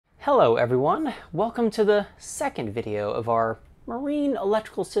Hello everyone, welcome to the second video of our Marine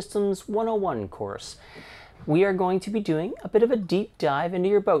Electrical Systems 101 course. We are going to be doing a bit of a deep dive into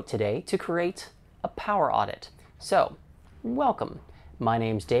your boat today to create a power audit. So, welcome. My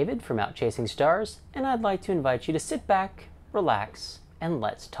name's David from Out Chasing Stars, and I'd like to invite you to sit back, relax, and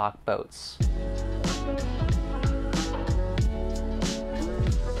let's talk boats.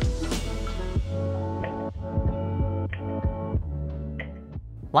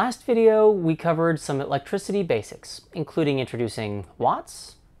 Last video, we covered some electricity basics, including introducing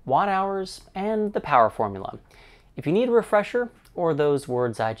watts, watt hours, and the power formula. If you need a refresher, or those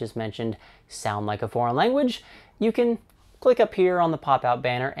words I just mentioned sound like a foreign language, you can click up here on the pop-out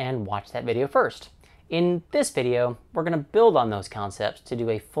banner and watch that video first. In this video, we're going to build on those concepts to do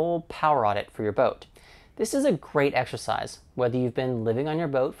a full power audit for your boat. This is a great exercise, whether you've been living on your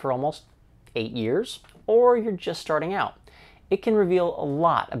boat for almost 8 years, or you're just starting out. It can reveal a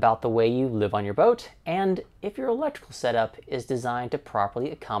lot about the way you live on your boat and if your electrical setup is designed to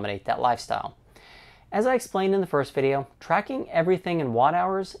properly accommodate that lifestyle. As I explained in the first video, tracking everything in watt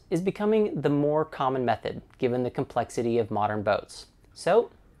hours is becoming the more common method given the complexity of modern boats.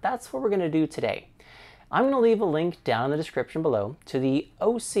 So that's what we're going to do today. I'm going to leave a link down in the description below to the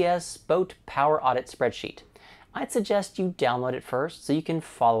OCS Boat Power Audit spreadsheet. I'd suggest you download it first so you can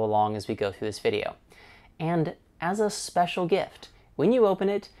follow along as we go through this video. And as a special gift, when you open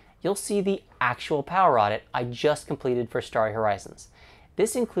it, you'll see the actual power audit I just completed for Starry Horizons.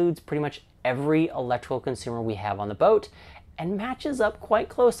 This includes pretty much every electrical consumer we have on the boat and matches up quite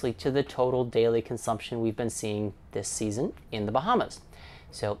closely to the total daily consumption we've been seeing this season in the Bahamas.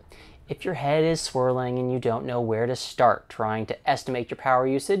 So if your head is swirling and you don't know where to start trying to estimate your power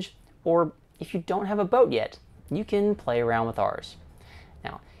usage, or if you don't have a boat yet, you can play around with ours.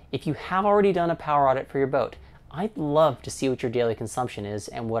 Now, if you have already done a power audit for your boat, I'd love to see what your daily consumption is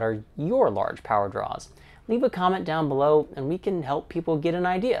and what are your large power draws. Leave a comment down below and we can help people get an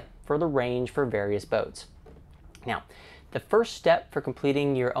idea for the range for various boats. Now, the first step for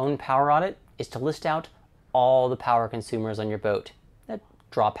completing your own power audit is to list out all the power consumers on your boat that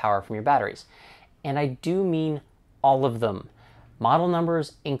draw power from your batteries. And I do mean all of them, model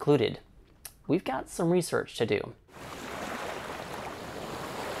numbers included. We've got some research to do.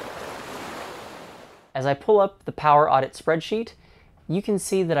 As I pull up the power audit spreadsheet, you can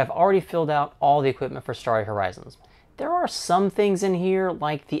see that I've already filled out all the equipment for Starry Horizons. There are some things in here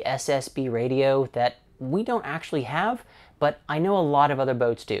like the SSB radio that we don't actually have, but I know a lot of other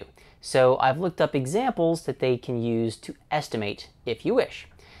boats do. So I've looked up examples that they can use to estimate if you wish.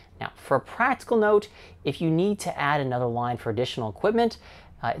 Now, for a practical note, if you need to add another line for additional equipment,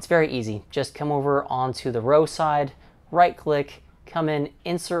 it's very easy. Just come over onto the row side, right click, come in,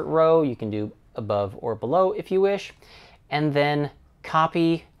 insert row. You can do above or below if you wish, and then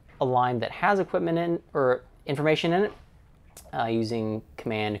copy a line that has equipment in or information in it using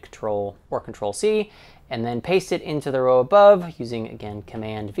Command Control or Control C, and then paste it into the row above using again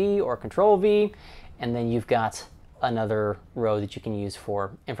Command V or Control V, and then you've got another row that you can use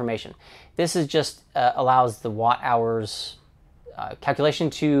for information. This is just allows the watt hours calculation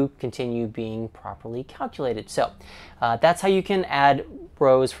to continue being properly calculated. So that's how you can add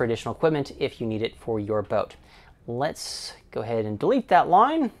rows for additional equipment if you need it for your boat. Let's go ahead and delete that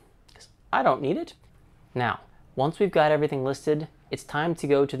line because I don't need it. Now, once we've got everything listed, it's time to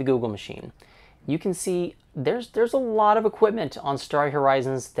go to the Google machine. You can see there's a lot of equipment on Starry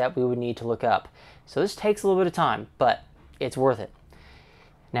Horizons that we would need to look up. So this takes a little bit of time, but it's worth it.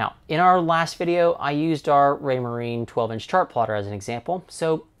 Now, in our last video, I used our Raymarine 12-inch chart plotter as an example,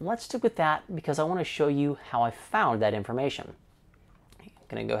 so let's stick with that because I want to show you how I found that information.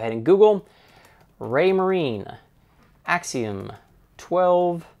 I'm going to go ahead and Google Raymarine Axiom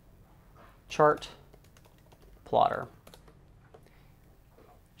 12 chart plotter.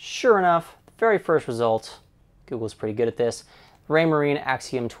 Sure enough, the very first result, Google's pretty good at this, Raymarine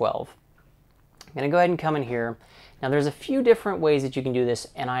Axiom 12. I'm going to go ahead and come in here. Now there's a few different ways that you can do this,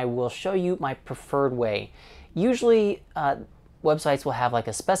 and I will show you my preferred way. Usually websites will have like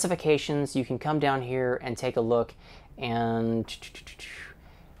a specifications. You can come down here and take a look, and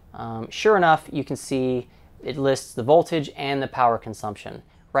sure enough, you can see it lists the voltage and the power consumption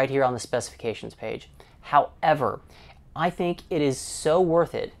right here on the specifications page. However, I think it is so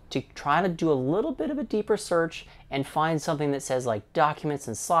worth it to try to do a little bit of a deeper search and find something that says like documents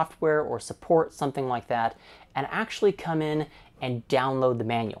and software or support, something like that, and actually come in and download the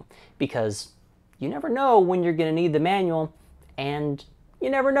manual, because you never know when you're going to need the manual and you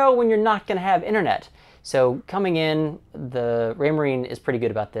never know when you're not going to have internet. So coming in, the Raymarine is pretty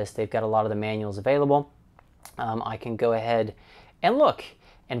good about this. They've got a lot of the manuals available. I can go ahead and look,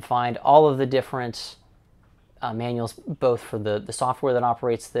 and find all of the different manuals, both for the software that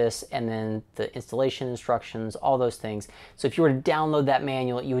operates this and then the installation instructions, all those things. So if you were to download that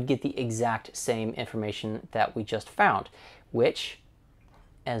manual, you would get the exact same information that we just found, which,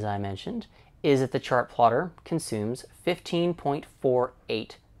 as I mentioned, is that the chart plotter consumes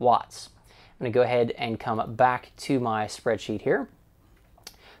 15.48 watts. I'm going to go ahead and come back to my spreadsheet here,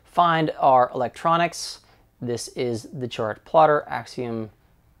 find our electronics. This is the chart plotter, Axiom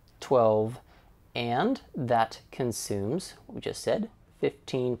 12, and that consumes, what we just said,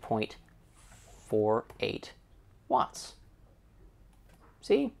 15.48 watts.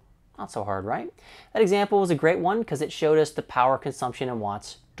 See? Not so hard, right? That example was a great one because it showed us the power consumption in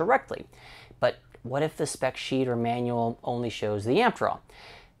watts directly. But what if the spec sheet or manual only shows the amp draw?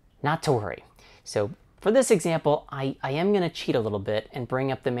 Not to worry. So for this example, I am going to cheat a little bit and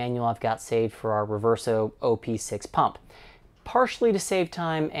bring up the manual I've got saved for our Reverso OP6 pump. Partially to save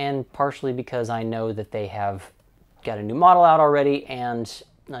time and partially because I know that they have got a new model out already and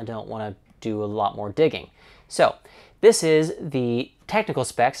I don't want to do a lot more digging. So this is the technical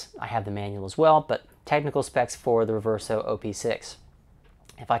specs. I have the manual as well, but technical specs for the Reverso OP6.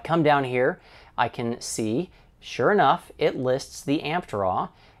 If I come down here, I can see, sure enough, it lists the amp draw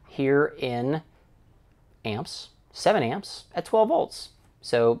here in amps, 7 amps at 12 volts.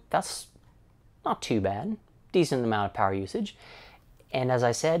 So that's not too bad. Decent amount of power usage. And as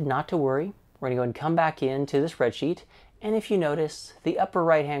I said, not to worry. We're going to go and come back into the spreadsheet. And if you notice, the upper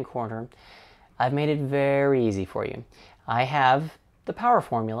right-hand corner, I've made it very easy for you. I have the power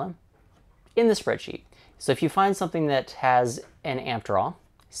formula in the spreadsheet. So if you find something that has an amp draw,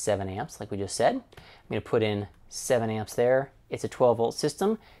 7 amps, like we just said, I'm going to put in 7 amps there. It's a 12-volt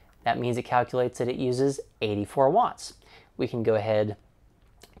system. That means it calculates that it uses 84 watts. We can go ahead,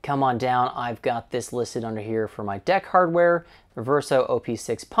 come on down. I've got this listed under here for my deck hardware. Reverso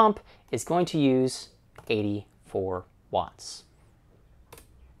OP6 pump is going to use 84 watts.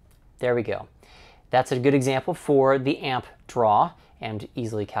 There we go. That's a good example for the amp draw, and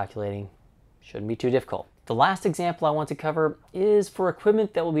easily calculating shouldn't be too difficult. The last example I want to cover is for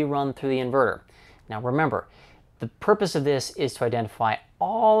equipment that will be run through the inverter. Now remember, the purpose of this is to identify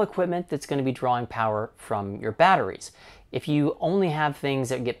all equipment that's going to be drawing power from your batteries. If you only have things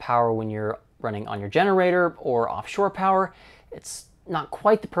that get power when you're running on your generator or offshore power, it's not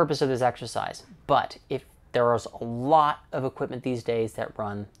quite the purpose of this exercise. But if there is a lot of equipment these days that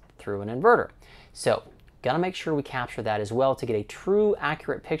run through an inverter. So gotta make sure we capture that as well to get a true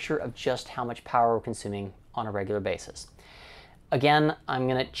accurate picture of just how much power we're consuming on a regular basis. Again, I'm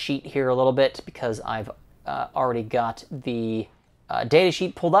gonna cheat here a little bit because I've already got the data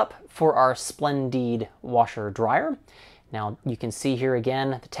sheet pulled up for our Splendid washer dryer. Now you can see here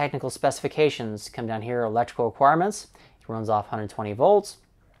again, the technical specifications come down here, electrical requirements. It runs off 120 volts.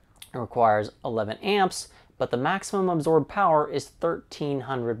 It requires 11 amps, but the maximum absorbed power is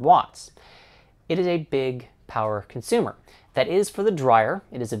 1300 watts. It is a big power consumer. That is for the dryer.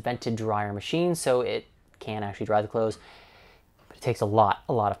 It is a vented dryer machine, so it can actually dry the clothes, but it takes a lot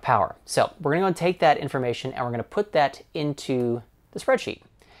of power. So we're gonna go and take that information and we're gonna put that into the spreadsheet.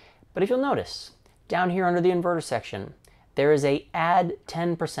 But if you'll notice, down here under the inverter section, there is a add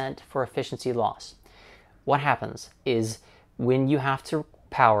 10% for efficiency loss. What happens is when you have to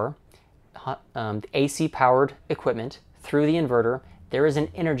power AC powered equipment through the inverter, there is an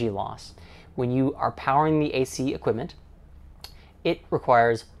energy loss. When you are powering the AC equipment, it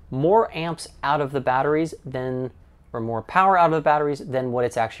requires more amps out of the batteries than, or more power out of the batteries than what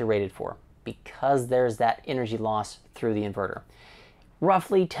it's actually rated for, because there's that energy loss through the inverter.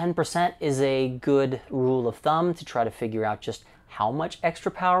 Roughly 10% is a good rule of thumb to try to figure out just how much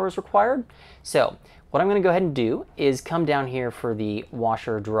extra power is required. So what I'm going to go ahead and do is come down here for the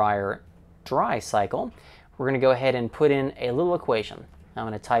washer dryer dry cycle. We're going to go ahead and put in a little equation. I'm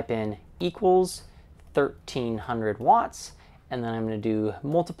going to type in equals 1300 watts, and then I'm going to do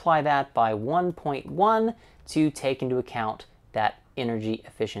multiply that by 1.1 to take into account that energy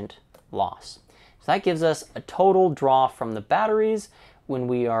efficient loss. So that gives us a total draw from the batteries when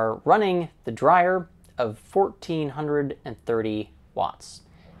we are running the dryer of 1430 watts.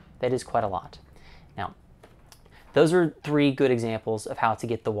 That is quite a lot. Now, those are 3 good examples of how to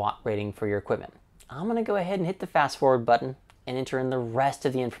get the watt rating for your equipment. I'm going to go ahead and hit the fast forward button and enter in the rest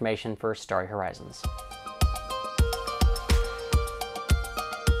of the information for Starry Horizons.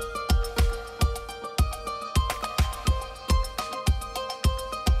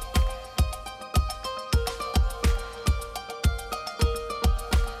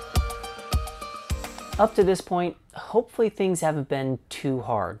 Up to this point, hopefully things haven't been too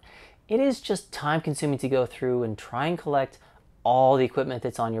hard. It is just time consuming to go through and try and collect all the equipment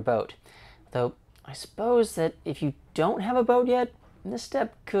that's on your boat. Though I suppose that if you don't have a boat yet, this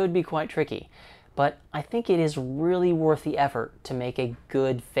step could be quite tricky. But I think it is really worth the effort to make a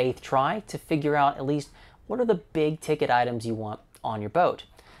good faith try to figure out at least what are the big ticket items you want on your boat.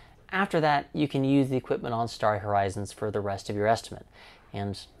 After that, you can use the equipment on Starry Horizons for the rest of your estimate.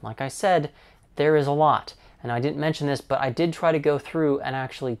 And like I said, there is a lot. And I didn't mention this, but I did try to go through and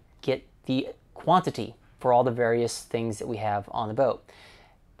actually get the quantity for all the various things that we have on the boat.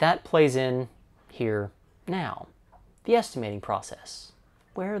 That plays in here now, the estimating process,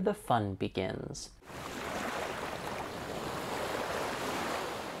 where the fun begins.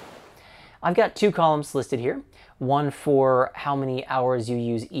 I've got two columns listed here, one for how many hours you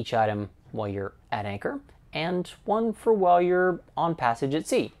use each item while you're at anchor, and one for while you're on passage at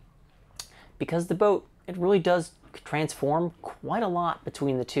sea. Because the boat, it really does transform quite a lot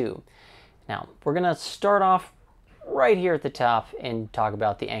between the two. Now, we're going to start off right here at the top and talk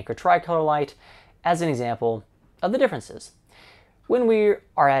about the anchor tricolor light as an example of the differences. When we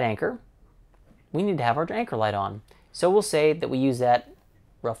are at anchor, we need to have our anchor light on. So we'll say that we use that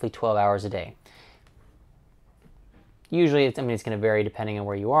roughly 12 hours a day. Usually, it's going to vary depending on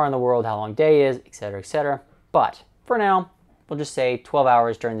where you are in the world, how long day is, etc., etc. But for now, we'll just say 12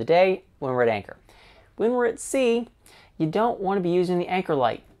 hours during the day when we're at anchor. When we're at sea, you don't want to be using the anchor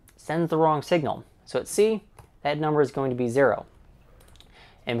light. It sends the wrong signal. So at sea, that number is going to be 0.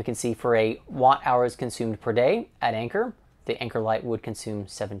 And we can see for a watt hours consumed per day at anchor, the anchor light would consume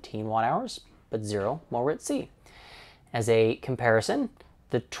 17 watt hours, but 0 while we're at sea. As a comparison,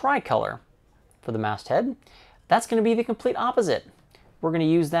 the tricolor for the masthead, that's going to be the complete opposite. We're going to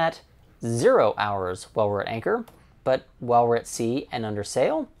use that 0 hours while we're at anchor, but while we're at sea and under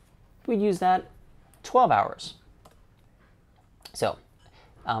sail, we'd use that 12 hours. So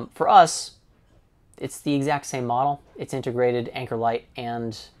for us, it's the exact same model. It's integrated anchor light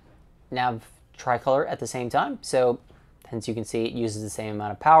and nav tricolor at the same time. So hence you can see it uses the same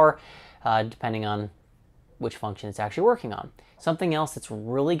amount of power depending on which function it's actually working on. Something else that's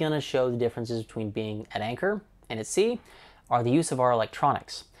really going to show the differences between being at anchor and at sea are the use of our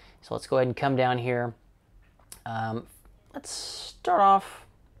electronics. So let's go ahead and come down here. Let's start off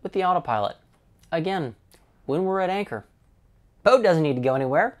with the autopilot. Again, when we're at anchor, boat doesn't need to go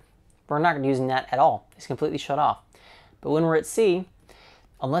anywhere. We're not using that at all. It's completely shut off. But when we're at sea,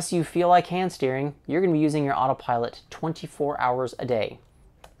 unless you feel like hand steering, you're going to be using your autopilot 24 hours a day.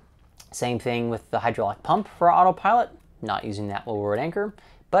 Same thing with the hydraulic pump for our autopilot. Not using that while we're at anchor,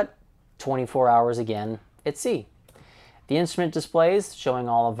 but 24 hours again at sea. The instrument displays showing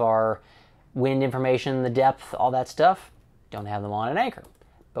all of our wind information, the depth, all that stuff, don't have them on at anchor,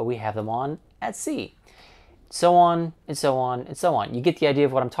 but we have them on at sea. So on and so on and so on. You get the idea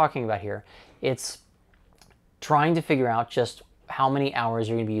of what I'm talking about here. It's trying to figure out just how many hours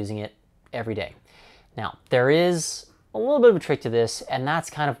you're going to be using it every day. Now, there is a little bit of a trick to this, and that's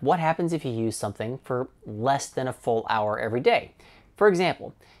kind of what happens if you use something for less than a full hour every day. For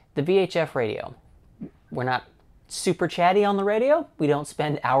example, the VHF radio. We're not super chatty on the radio. We don't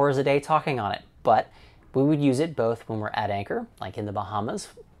spend hours a day talking on it, but we would use it both when we're at anchor, like in the Bahamas,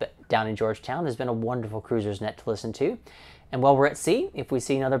 but down in Georgetown, there's been a wonderful cruiser's net to listen to. And while we're at sea, if we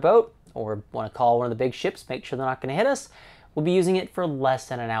see another boat or want to call one of the big ships, make sure they're not going to hit us, we'll be using it for less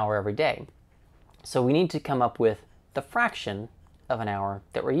than an hour every day. So we need to come up with the fraction of an hour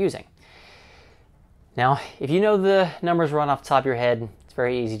that we're using. Now, if you know the numbers right off the top of your head, it's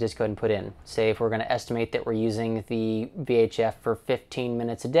very easy to just go ahead and put in. Say if we're going to estimate that we're using the VHF for 15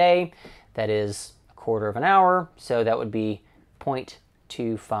 minutes a day, that is a quarter of an hour, so that would be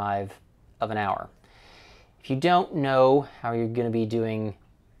 0.25 of an hour. If you don't know how you're going to be doing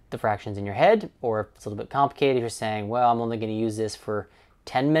the fractions in your head, or if it's a little bit complicated, if you're saying, well, I'm only going to use this for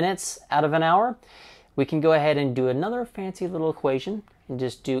 10 minutes out of an hour, we can go ahead and do another fancy little equation and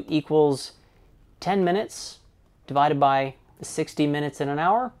just do equals 10 minutes divided by the 60 minutes in an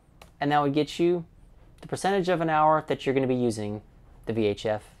hour, and that would get you the percentage of an hour that you're going to be using the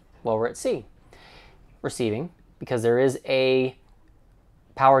VHF while we're at sea. Receiving, because there is a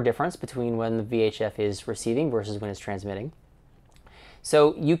power difference between when the VHF is receiving versus when it's transmitting.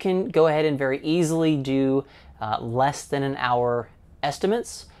 So you can go ahead and very easily do less than an hour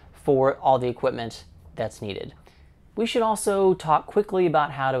estimates for all the equipment that's needed. We should also talk quickly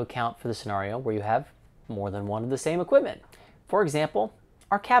about how to account for the scenario where you have more than one of the same equipment. For example,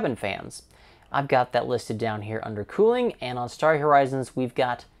 our cabin fans. I've got that listed down here under cooling, and on Starry Horizons we've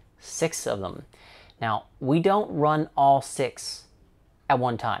got 6 of them. Now, we don't run all 6 at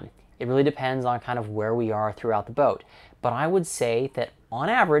one time. It really depends on kind of where we are throughout the boat. But I would say that on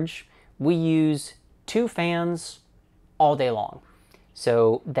average, we use 2 fans all day long.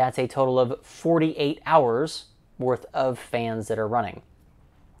 So that's a total of 48 hours worth of fans that are running.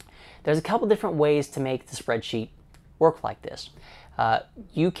 There's a couple different ways to make the spreadsheet work like this.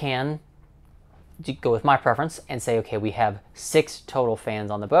 You can go with my preference and say, okay, we have 6 total fans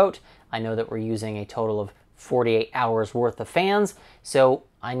on the boat. I know that we're using a total of 48 hours worth of fans, so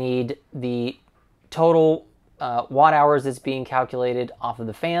I need the total watt hours that's being calculated off of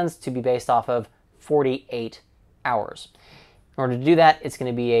the fans to be based off of 48 hours. In order to do that, it's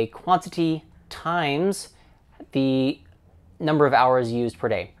going to be a quantity times the number of hours used per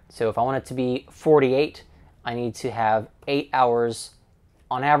day. So if I want it to be 48, I need to have 8 hours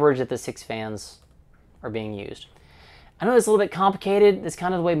on average that the 6 fans are being used. I know it's a little bit complicated. That's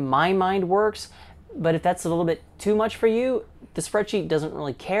kind of the way my mind works, but if that's a little bit too much for you, the spreadsheet doesn't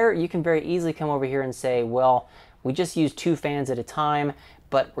really care. You can very easily come over here and say, well, we just use 2 fans at a time,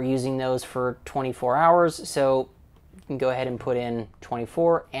 but we're using those for 24 hours, so you can go ahead and put in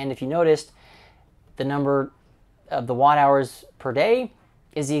 24, and if you noticed, the number of the watt hours per day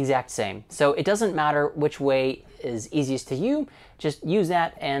is the exact same. So it doesn't matter which way is easiest to you, just use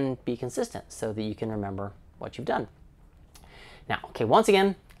that and be consistent so that you can remember what you've done. Now, okay, once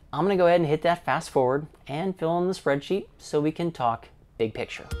again, I'm gonna go ahead and hit that fast forward and fill in the spreadsheet so we can talk big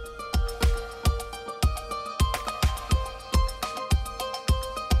picture.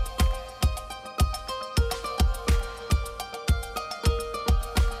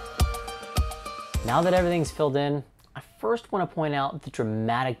 Now that everything's filled in, I first want to point out the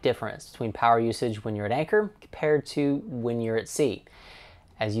dramatic difference between power usage when you're at anchor compared to when you're at sea.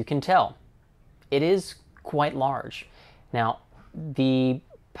 As you can tell, it is quite large. Now, the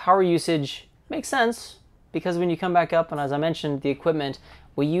power usage makes sense because when you come back up, and as I mentioned, the equipment,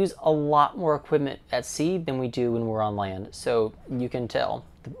 we use a lot more equipment at sea than we do when we're on land. So you can tell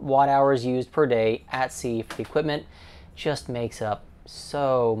the watt hours used per day at sea for the equipment just makes up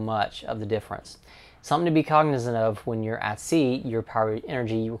so much of the difference. Something to be cognizant of when you're at sea, your power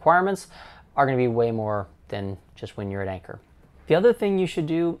energy requirements are going to be way more than just when you're at anchor. The other thing you should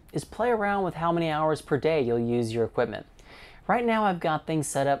do is play around with how many hours per day you'll use your equipment. Right now I've got things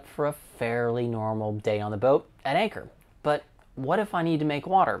set up for a fairly normal day on the boat at anchor, but what if I need to make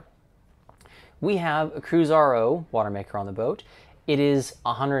water? We have a MaintenanceROS water maker on the boat. It is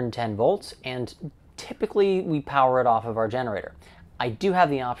 110 volts and typically we power it off of our generator. I do have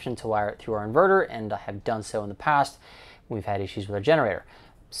the option to wire it through our inverter, and I have done so in the past. We've had issues with our generator.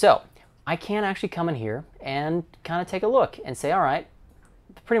 So I can actually come in here and kind of take a look and say, all right,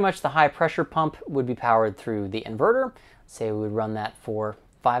 pretty much the high pressure pump would be powered through the inverter. Say we would run that for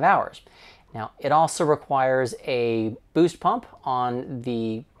 5 hours. Now it also requires a boost pump on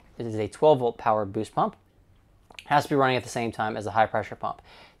the, it is a 12 volt powered boost pump. It has to be running at the same time as a high pressure pump.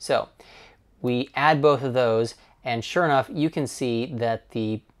 So we add both of those, and sure enough, you can see that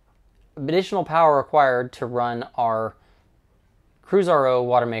the additional power required to run our MaintenanceROS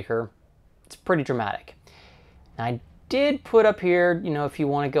water maker, it's pretty dramatic. Now, I did put up here, you know, if you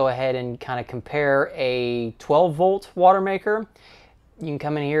want to go ahead and kind of compare a 12 volt water maker, you can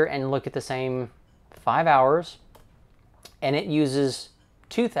come in here and look at the same 5 hours, and it uses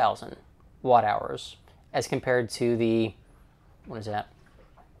 2,000 watt hours as compared to the, what is that?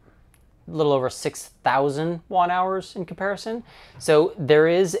 A little over 6,000 watt hours in comparison. So there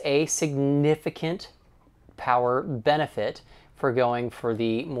is a significant power benefit for going for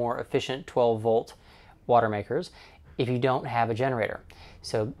the more efficient 12 volt water makers if you don't have a generator.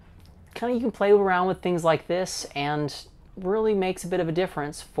 So kind of you can play around with things like this and really makes a bit of a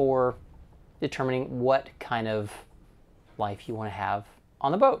difference for determining what kind of life you want to have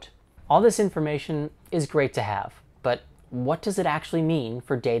on the boat. All this information is great to have, but what does it actually mean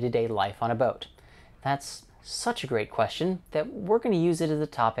for day-to-day life on a boat? That's such a great question that we're going to use it as a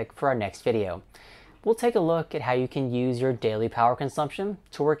topic for our next video. We'll take a look at how you can use your daily power consumption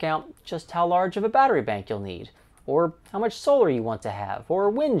to work out just how large of a battery bank you'll need, or how much solar you want to have, or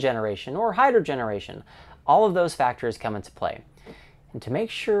wind generation, or hydro generation. All of those factors come into play. And to make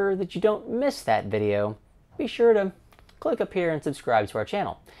sure that you don't miss that video, be sure to click up here and subscribe to our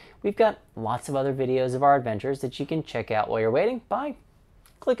channel. We've got lots of other videos of our adventures that you can check out while you're waiting by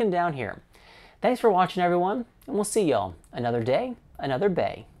clicking down here. Thanks for watching, everyone, and we'll see y'all another day, another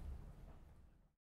bay.